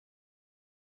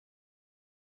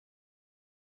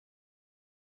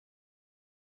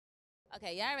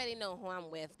Okay, y'all already know who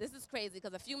I'm with. This is crazy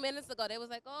because a few minutes ago they was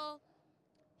like, "Oh,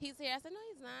 he's here." I said, "No,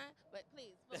 he's not." But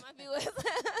please, for my viewers,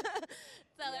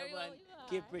 tell everyone Man, who you are.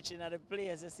 keep preaching at the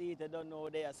place. You see it, I don't know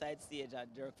they are side stage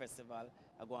at Jerk Festival.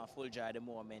 I go on full joy at the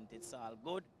moment. It's all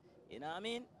good. You know what I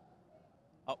mean?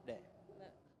 Up there.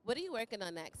 What are you working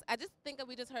on next? I just think that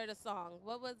we just heard a song.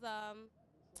 What was All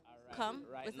right. Come?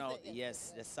 Right Was this now, it?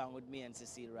 yes, the song with me and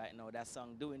CeCile right now. That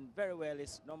song doing very well.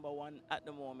 It's #1 at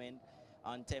the moment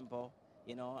on Tempo.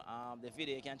 You know, the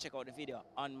video, you can check out the video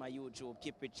on my YouTube,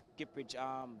 Kiprich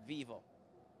Vivo.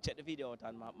 Check the video out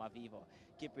on my Vivo,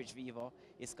 Kiprich Vivo.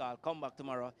 It's called Come Back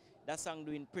Tomorrow. That song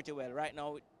doing pretty well. Right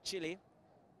now, Chile,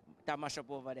 it a mash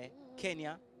up over there.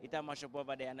 Kenya, it a mash up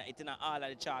over there. And it's in all of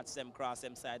the charts, them cross,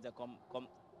 them sides that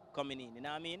coming in. You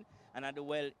know what I mean? And I do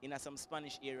well in some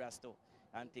Spanish areas too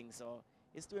and things. So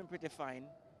it's doing pretty fine.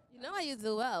 You know how you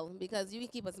do well because you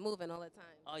keep us moving all the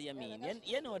time. Oh, you mean?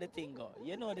 You know the thing go.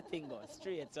 You know the thing go.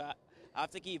 Straight. So I have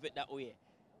to keep it that way.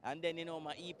 And then, you know,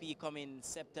 my EP coming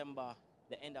September,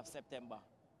 the end of September.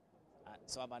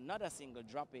 So I have another single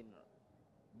dropping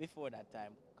before that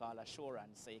time called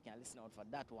Assurance. So you can listen out for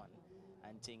that one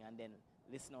and thing. And then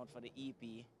listen out for the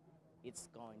EP. It's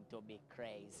going to be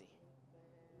crazy.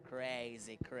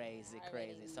 Crazy, crazy,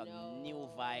 crazy. Some new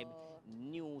vibe,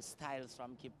 new styles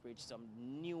from Kiprich, some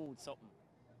new something.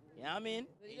 You know what I mean?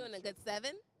 Are you doing a good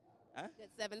 7? Huh?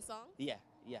 Good 7 songs? Yeah,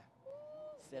 yeah.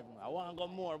 7. I want to go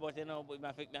more, but you know, but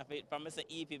from Mr.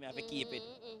 EP, I have to keep it.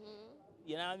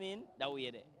 You know what I mean? That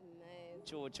way there. Nice.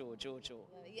 Cho.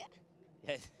 Yeah.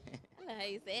 Yes. I love how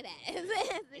you say that.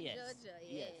 Yes. JoJo,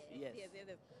 Yes.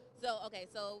 So, okay,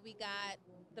 so we got,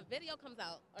 the video comes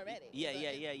out already. Yeah.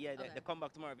 Okay. The Come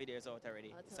Back Tomorrow video is out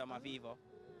already. Oh, It's on my Vivo.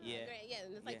 Yeah. Great, yeah,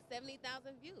 and it's like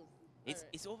 70,000 views.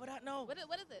 It's over that now. What is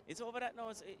it? It's over that now.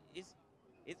 It's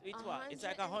what? It's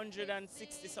like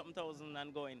 160 something thousand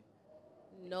and going.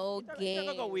 No game.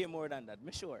 It's go way more than that,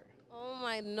 me sure. Oh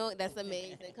my, no, that's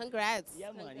amazing. Congrats.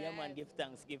 Yeah, man. Give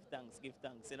thanks,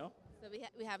 you know. So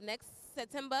we have next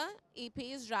September, EP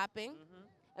is dropping.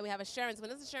 And we have Assurance.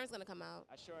 When is Assurance going to come out?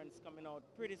 Assurance coming out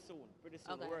pretty soon. Okay.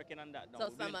 We're working on that now. So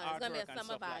We're doing summer. It's going to be a artwork and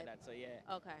summer stuff vibe. like that. So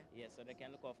yeah. Okay. Yeah, so they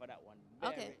can look out for that one.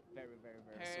 Okay. Very soon.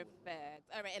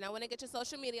 Perfect. All right, and I want to get your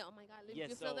social media. Oh my God, you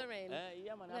feel the rain.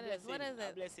 Yeah, man. What is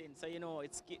it? A blessing. So you know,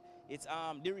 it's the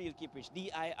real Kiprich.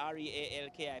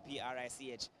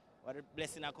 DIREALKIPRICH. What a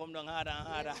blessing! I come down harder and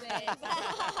harder.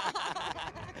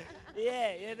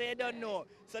 Yeah, they don't know.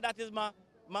 So that is my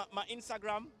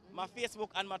Instagram, my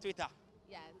Facebook, and my Twitter.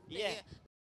 Yes. Yeah.